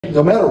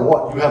no matter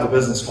what, you have a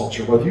business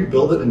culture. Whether you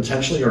build it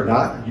intentionally or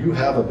not, you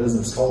have a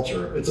business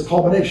culture. It's a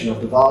culmination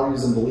of the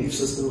values and belief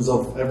systems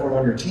of everyone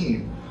on your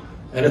team.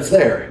 And it's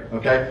there,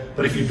 okay?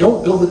 But if you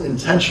don't build it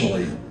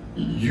intentionally,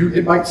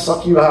 it might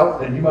suck you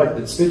out and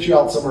it spit you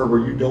out somewhere where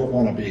you don't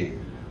want to be.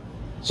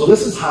 So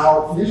these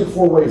are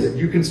 4 ways that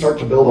you can start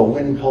to build a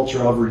winning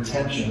culture of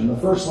retention. And the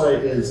first way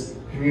is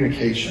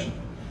communication.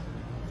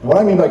 And what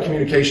I mean by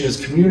communication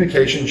is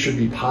communication should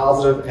be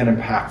positive and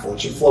impactful.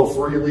 It should flow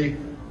freely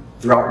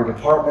throughout your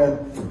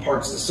department, from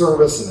parts to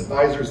service and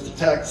advisors to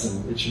techs,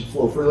 and it should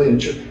flow freely.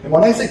 And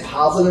when I say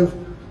positive,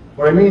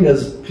 what I mean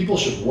is people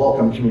should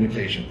welcome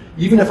communication.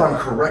 Even if I'm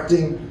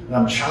correcting and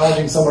I'm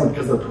challenging someone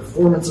because their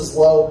performance is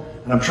low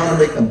and I'm trying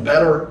to make them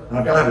better and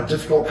I've got to have a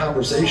difficult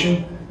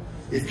conversation,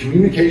 if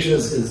communication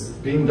is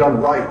being done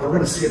right, they're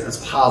going to see it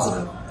as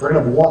positive. They're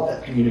going to want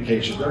that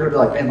communication. They're going to be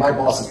like, man, my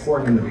boss is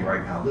pouring into me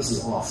right now. This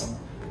is awesome.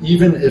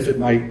 Even if it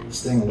might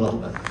sting a little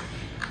bit.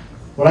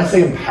 When I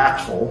say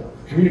impactful,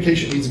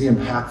 communication needs to be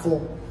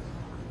impactful.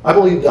 I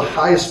believe the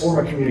highest form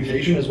of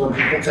communication is when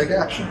people take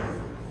action.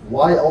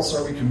 Why else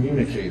are we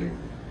communicating?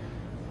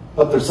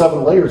 But there's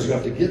 7 layers you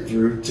have to get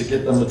through to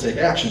get them to take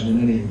action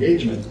in any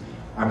engagement.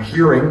 I'm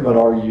hearing, but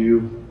are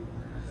you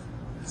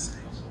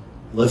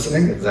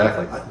listening?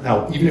 Exactly.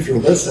 Now, even if you're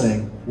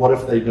listening, what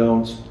if they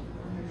don't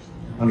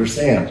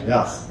understand?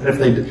 Yes. And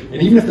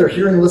even if they're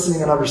hearing,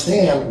 listening, and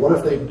understand, what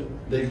if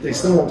they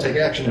still won't take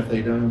action if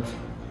they don't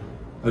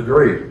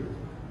agree?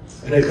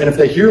 And if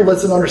they hear,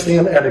 listen,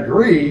 understand, and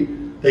agree,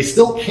 they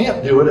still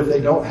can't do it if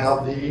they don't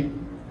have the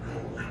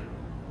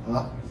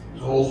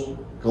goals,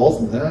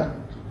 yeah.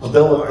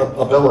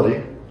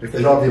 Ability. If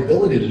they don't have the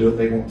ability to do it,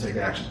 they won't take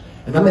action.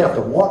 And then they have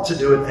to want to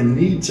do it and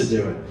need to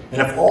do it.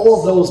 And if all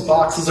of those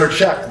boxes are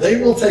checked,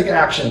 they will take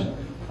action.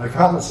 I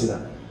promise you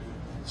that.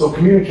 So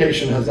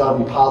communication has got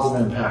to be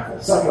positive and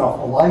impactful. Second off,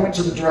 alignment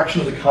to the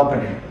direction of the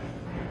company.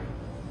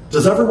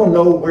 Does everyone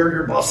know where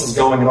your bus is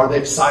going, and are they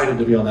excited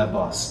to be on that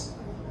bus?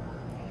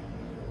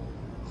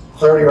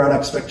 Clarity around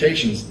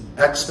expectations.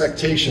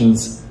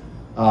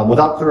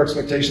 Without clear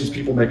expectations,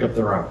 people make up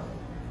their own.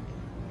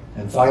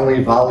 And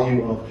finally,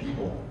 value of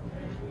people.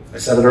 I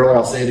said it earlier,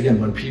 I'll say it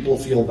again. When people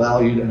feel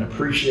valued and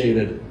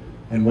appreciated,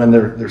 and when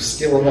they're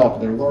skilling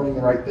up, they're learning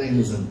the right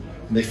things, and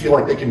they feel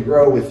like they can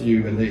grow with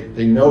you, and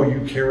they know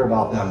you care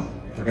about them,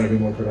 they're going to be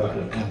more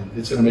productive, and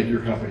it's going to make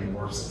your company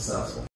more successful.